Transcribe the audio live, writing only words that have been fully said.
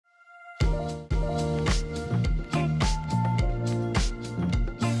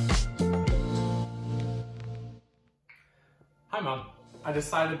I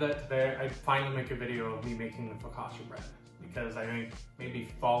decided that today I'd finally make a video of me making the focaccia bread, because I think maybe if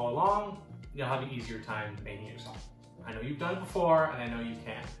you follow along, you'll have an easier time making it yourself. I know you've done it before, and I know you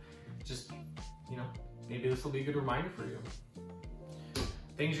can. Just, you know, maybe this will be a good reminder for you.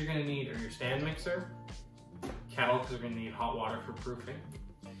 Things you're gonna need are your stand mixer, kettle, because you're gonna need hot water for proofing.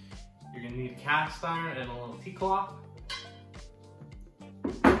 You're gonna need a cast iron and a little tea cloth.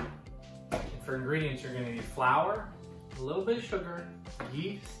 For ingredients, you're gonna need flour, a little bit of sugar,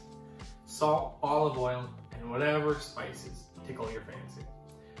 yeast, salt, olive oil, and whatever spices tickle your fancy.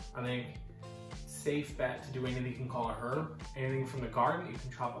 I think safe bet to do anything you can call a herb. Anything from the garden you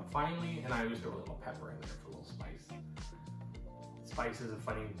can chop up finely, and I always throw a little pepper in there for a little spice. Spice is a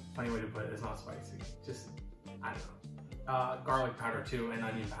funny way to put it. It's not spicy. Just, I don't know. Garlic powder too, and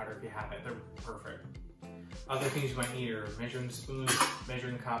onion powder if you have it. They're perfect. Other things you might need are measuring spoons,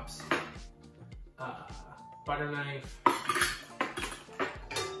 measuring cups, butter knife,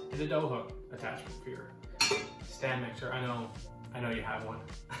 and a dough hook attachment for your stand mixer. I know you have one.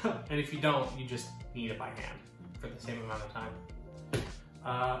 And if you don't, you just knead it by hand for the same amount of time.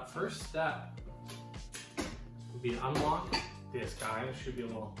 First step would be to unlock this guy. There should be a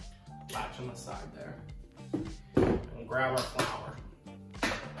little latch on the side there. And we'll grab our flour.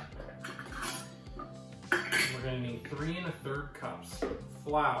 We're gonna need 3 1/3 cups of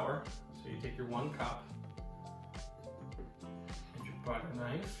flour. So you take your 1 cup, and your butter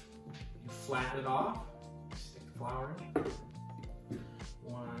knife, you flatten it off, stick the flour in.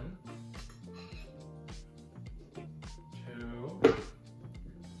 1, 2,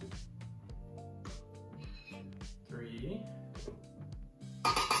 3.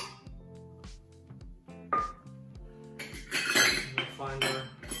 We'll find our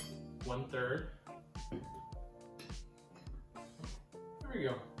 1/3. There we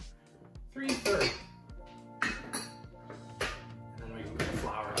go. 3 1/3. And then we can put the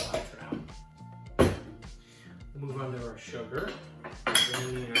flour in for now. We'll move on to our sugar. We're going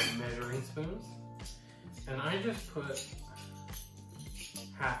to need our measuring spoons. And I just put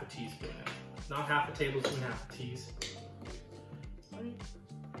half a teaspoon in. Not half a tablespoon, half a teaspoon. Right.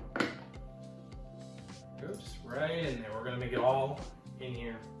 Go just right in there. We're going to make it all in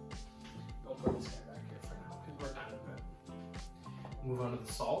here. Don't put this guy back here for now because we're done with it. Move on to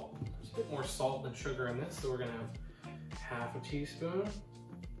the salt. There's a bit more salt than sugar in this, so we're going to have half a teaspoon.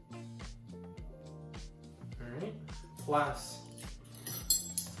 All right. Plus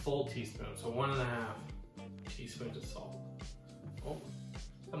full teaspoon, so 1 1/2 teaspoons of salt. Oh,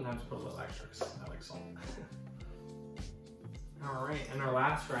 sometimes put a little extra because I like salt. All right, and our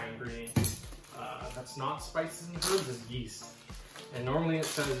last dry ingredient, that's not spices and herbs, is yeast. And normally it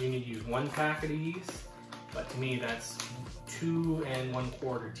says you need to use 1 packet of yeast, but to me that's 2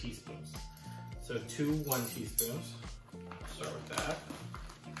 1/4 teaspoons. So 2 1 teaspoons. Start with that.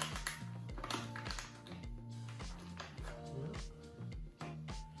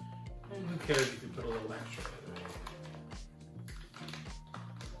 And who cares if you put a little extra in there?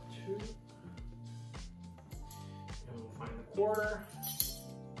 2. And we'll find the 1/4.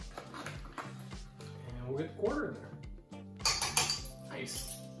 And we'll get the 1/4 in there. Nice.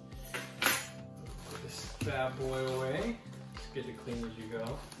 Put this bad boy away. Just get it clean as you go.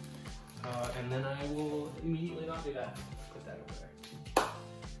 And then I will immediately not do that. Put that over there.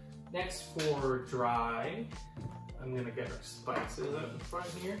 Next for dry, I'm gonna get our spices out in front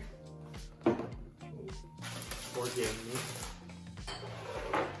here. Forgive me.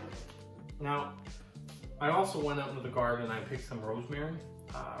 Now, I also went out into the garden and I picked some rosemary.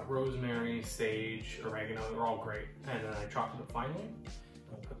 Rosemary, sage, oregano, they're all great. And then I chopped it up finely.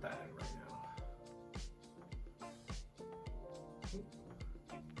 I'll put that in right now.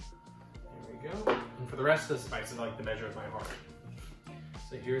 There we go. And for the rest of the spices, I like to measure with my heart.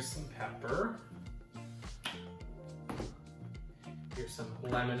 So here's some pepper. Here's some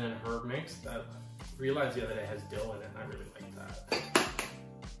lemon and herb mix that I realized the other day has dill in it, and I really like that.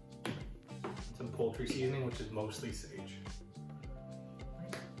 Some poultry seasoning, which is mostly sage.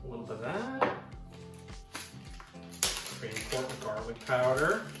 A little bit of that. Very important garlic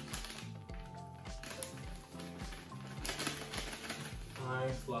powder.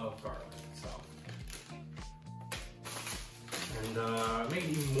 I love garlic, so. And make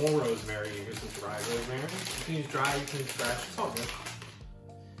even more rosemary. Here's some dry rosemary. You can use dry, you can use fresh, it's all good.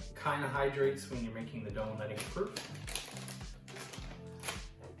 Kind of hydrates when you're making the dough and letting it proof.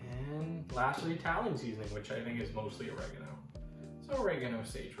 And lastly, Italian seasoning, which I think is mostly oregano. So oregano,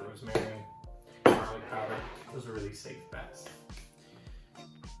 sage, rosemary, garlic powder, those are really safe bets.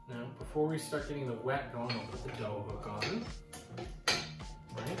 Now, before we start getting the wet going, I'll put the dough hook on.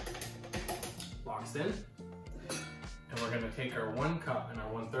 Right? Locks in. And And we're gonna take our 1 cup and our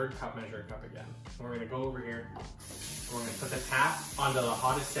 1/3 cup measuring cup again. And we're gonna go over here. And we're gonna put the tap onto the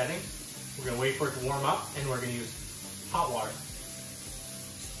hottest setting. We're gonna wait for it to warm up, and we're gonna use hot water.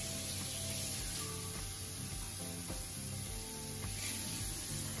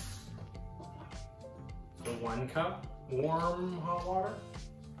 So 1 cup warm hot water,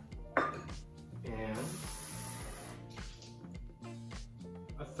 and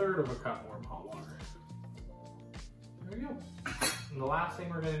 1/3 cup warm hot water. There we go. And the last thing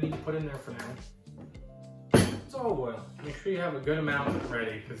we're gonna need to put in there for now is olive oil. Make sure you have a good amount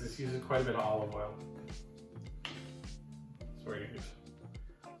ready because this uses quite a bit of olive oil. So we're gonna use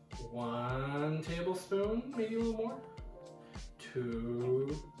 1 tablespoon, maybe a little more,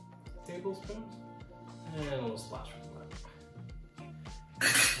 2 tablespoons, and a little splash from that.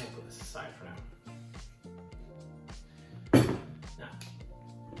 We'll put this aside for now. Now,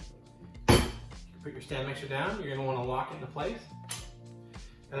 put your stand mixer down. You're gonna wanna lock it into place.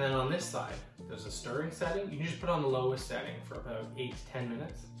 And then on this side, there's a stirring setting. You can just put on the lowest setting for about 8 to 10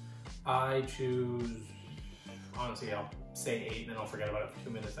 minutes. I choose, honestly, I'll say 8 and then I'll forget about it for 2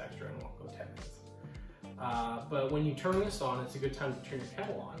 minutes extra and we'll go 10 minutes. But when you turn this on, it's a good time to turn your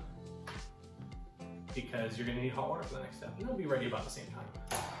kettle on because you're gonna need hot water for the next step. And they'll be ready about the same time.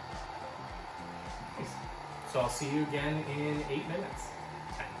 Nice. So I'll see you again in 8 minutes.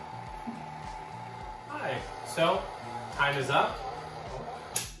 10. Hi, so time is up.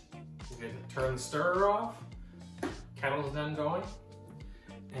 We're gonna turn the stirrer off. Kettle's done going.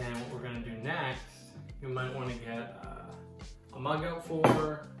 And what we're gonna do next, you might wanna get a mug out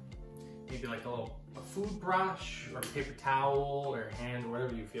for, maybe like a food brush or a paper towel or hand,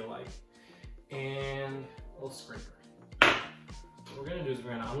 whatever you feel like. And a little scraper. What we're gonna do is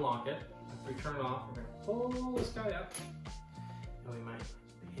we're gonna unlock it. After we turn it off, we're gonna pull this guy up. And we might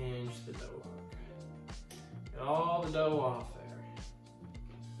hinge the dough hook. Get all the dough off there.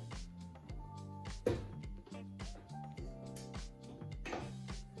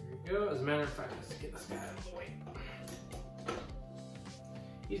 There we go. As a matter of fact, let's get this guy out of the way.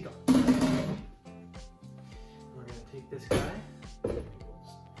 He's gone. We're gonna take this guy,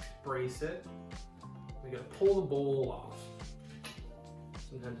 brace it. We gotta pull the bowl off.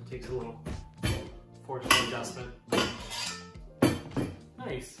 Sometimes it takes a little forceful adjustment.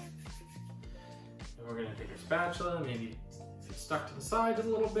 Nice. And we're gonna take our spatula, maybe if it's stuck to the sides a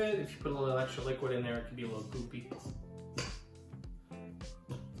little bit, if you put a little extra liquid in there, it can be a little goopy.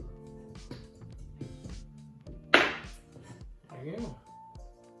 There you go.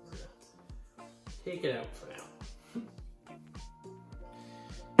 Take it out for now.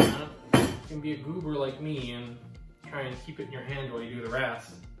 You can be a goober like me and try and keep it in your hand while you do the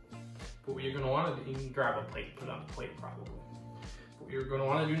rest. But what you're going to want to do, you can grab a plate, put it on the plate probably. But what you're going to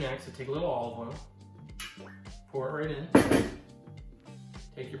want to do next is take a little olive oil, pour it right in,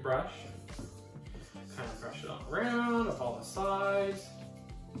 take your brush, kind of brush it all around, up all the sides.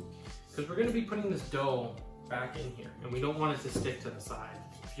 Because we're going to be putting this dough back in here, and we don't want it to stick to the side.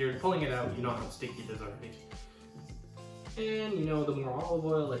 If you're pulling it out, you know how sticky it is already. And you know the more olive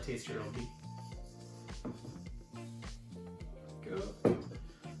oil, the tastier it'll be. Go.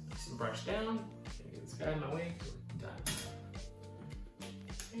 Some brush down. Get this guy out of my way. We're done.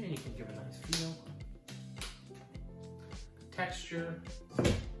 And you can give it a nice feel. Texture.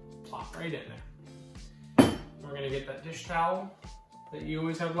 Plop right in there. We're gonna get that dish towel that you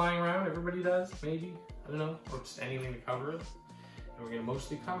always have lying around. Everybody does, maybe. I don't know, or just anything to cover it. And we're gonna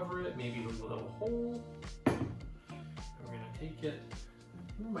mostly cover it, maybe leave a little hole. And we're gonna take it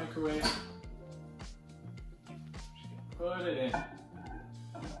in the microwave. Just gonna put it in,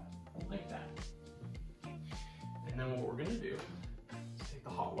 like that. And then what we're gonna do is take the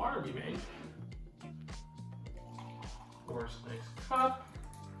hot water we made. Of course, nice cup.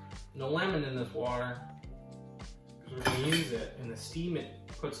 No lemon in this water, because we're gonna use it, and the steam it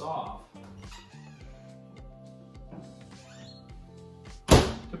puts off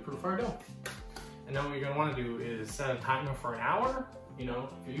to proof our dough. And then what you're gonna wanna do is set a timer for an hour. You know,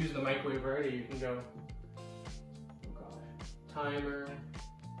 if you're using the microwave already, you can go, oh gosh, timer,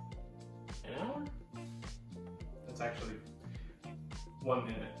 an hour? That's actually 1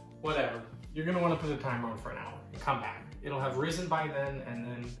 minute, whatever. You're gonna wanna put a timer on for an hour and come back. It'll have risen by then, and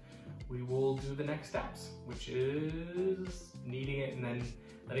then we will do the next steps, which is kneading it and then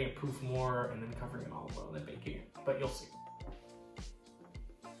letting it proof more and then covering it in olive oil and then baking it, but you'll see.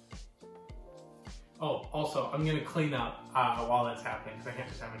 Oh, also, I'm gonna clean up while that's happening because I can't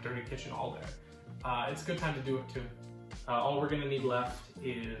just have a dirty kitchen all day. It's a good time to do it too. All we're gonna need left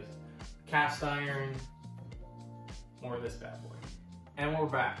is cast iron, more of this bad boy. And we're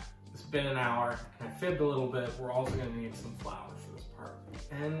back. It's been an hour, and I fibbed a little bit. We're also gonna need some flour for this part.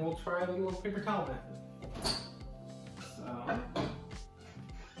 And we'll try the little paper towel method. So,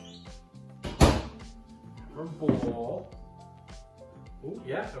 our bowl. Oh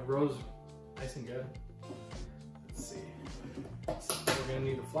yeah, it rose nice and good. Let's see. So we're gonna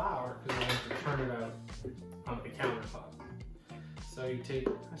need the flour because we're going to turn it out onto the countertop. So you take,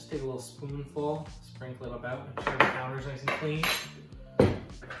 just take a little spoonful, sprinkle it about, make sure the counter's nice and clean.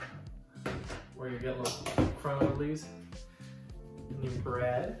 Where you get little crumb of these in your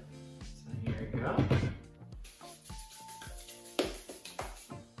bread. So here you go.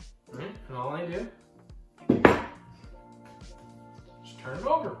 Alright, and all I do, just turn it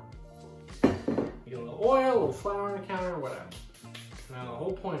over. You get a little oil, a little flour on the counter, whatever. Now the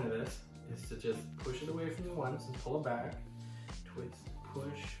whole point of this is to just push it away from you once and pull it back. Twist,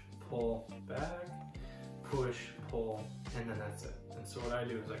 push, pull, back, push, pull, and then that's it. And so what I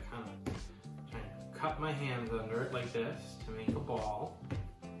do is I kind of cut my hands under it like this to make a ball.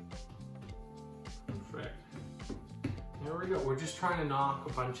 Perfect. There we go. We're just trying to knock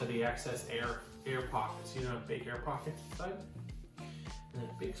a bunch of the excess air pockets. You know, big air pockets inside. And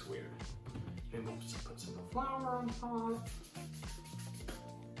it bakes weird. Maybe we'll just put some flour on top.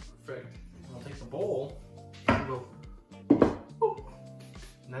 Perfect. I'll take the bowl and go.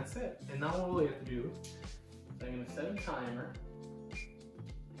 And that's it. And now all we have to do is I'm going to set a timer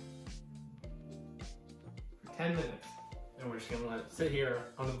for 10 minutes. And we're just going to let it sit here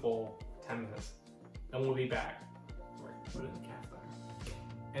on the bowl 10 minutes. Then we'll be back. Put it in the cast iron.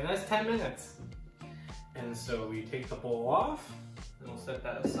 And that's 10 minutes. And so we take the bowl off and we'll set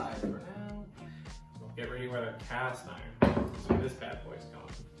that aside for now. We'll get ready with our cast iron. So this bad boy's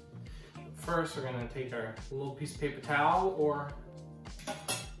going. First, we're going to take our little piece of paper towel or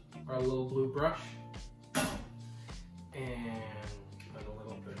our little blue brush and put a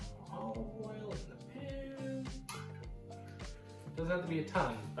little bit more olive oil in the pan. Doesn't have to be a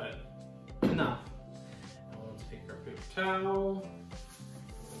ton, but enough. And we'll take our paper towel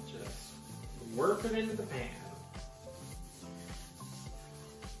and just work it into the pan.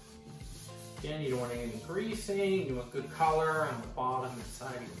 Again, you don't want any greasing, you want good color on the bottom and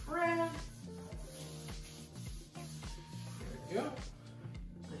side of your bread. There we go.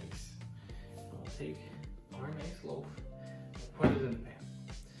 Nice. We'll take our nice loaf and put it in the pan.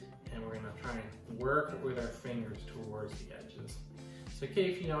 And we're gonna try and work with our fingers towards the edges. It's okay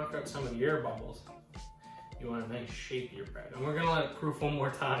if you knock out some of the air bubbles. You want a nice shape of your bread. And we're gonna let it proof one more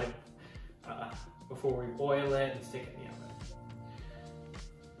time before we boil it and stick it in the oven.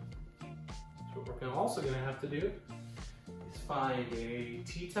 So what we're also gonna have to do is find a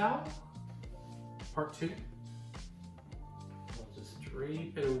tea towel, part 2. We'll just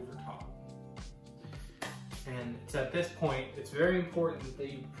drape it over top. And it's at this point, it's very important that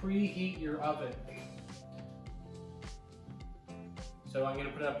you preheat your oven. So I'm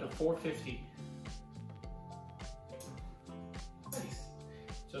gonna put it up to 450. Nice.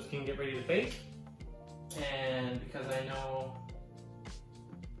 So it's gonna get ready to bake. And because I know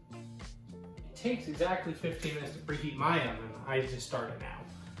it takes exactly 15 minutes to preheat my oven, I just start it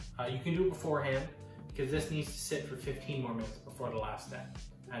now. You can do it beforehand because this needs to sit for 15 more minutes before the last step.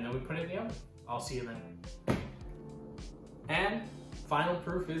 And then we put it in the oven. I'll see you then. And final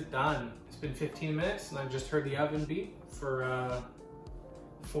proof is done. It's been 15 minutes and I just heard the oven beep for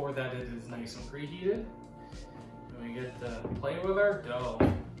that it is nice and preheated. And we get to play with our dough.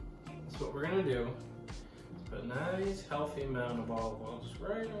 That's what we're gonna do. Put a nice healthy amount of olive oil just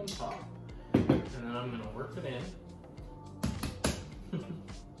right on top. And then I'm gonna work it in.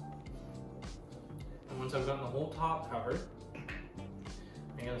 And once I've gotten the whole top covered,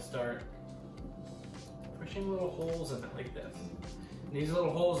 I'm gonna start pushing little holes in it like this. And these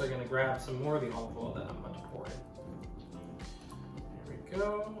little holes are gonna grab some more of the olive oil that I'm about to pour in. There we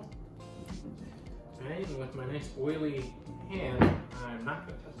go. Right, and with my nice oily hand, I'm not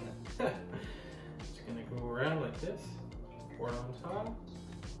gonna touch that. Just gonna go around like this, pour it on top.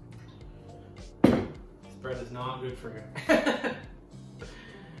 This bread is not good for you.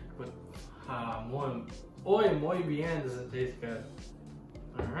 But muy bien does it taste good.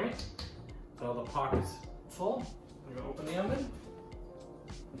 Alright, so the pocket's full. I'm gonna open the oven.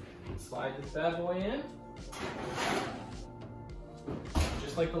 Slide this bad boy in.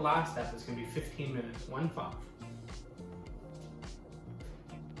 Just like the last step, it's gonna be 15 minutes, 1-5.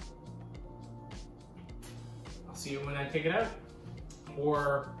 I'll see you when I take it out,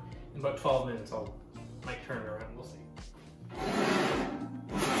 or in about 12 minutes I might turn it around, we'll see.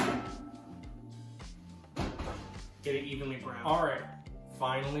 Get it evenly brown. All right,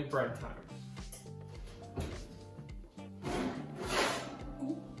 finally bread time.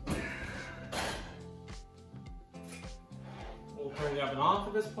 wiping off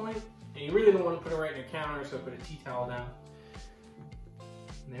at this point, and you really don't want to put it right in your counter, so put a tea towel down.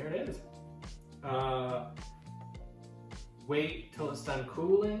 And there it is. Wait till it's done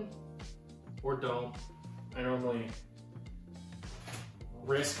cooling, or don't. I normally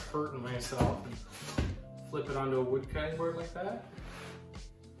risk hurting myself and flip it onto a wood cutting board like that.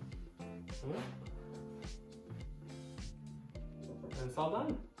 And it's all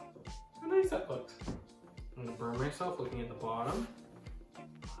done. How nice that looks. I'm gonna burn myself looking at the bottom.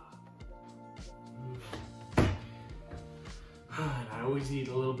 And I always eat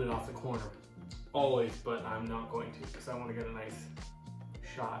a little bit off the corner. Always, but I'm not going to because I want to get a nice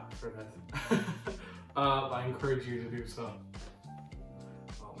shot for this. I encourage you to do so.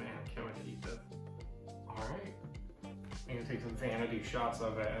 Oh man, I can't wait to eat this. Alright. I'm gonna take some vanity shots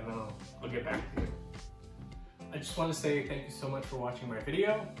of it and then I'll get back to you. I just want to say thank you so much for watching my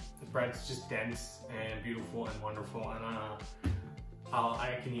video. The bread's just dense and beautiful and wonderful, and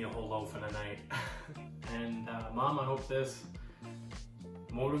I can eat a whole loaf in a night. And Mom, I hope this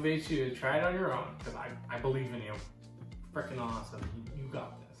motivates you to try it on your own, because I believe in you. Freaking awesome. You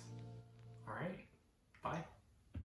got this. Alright, bye.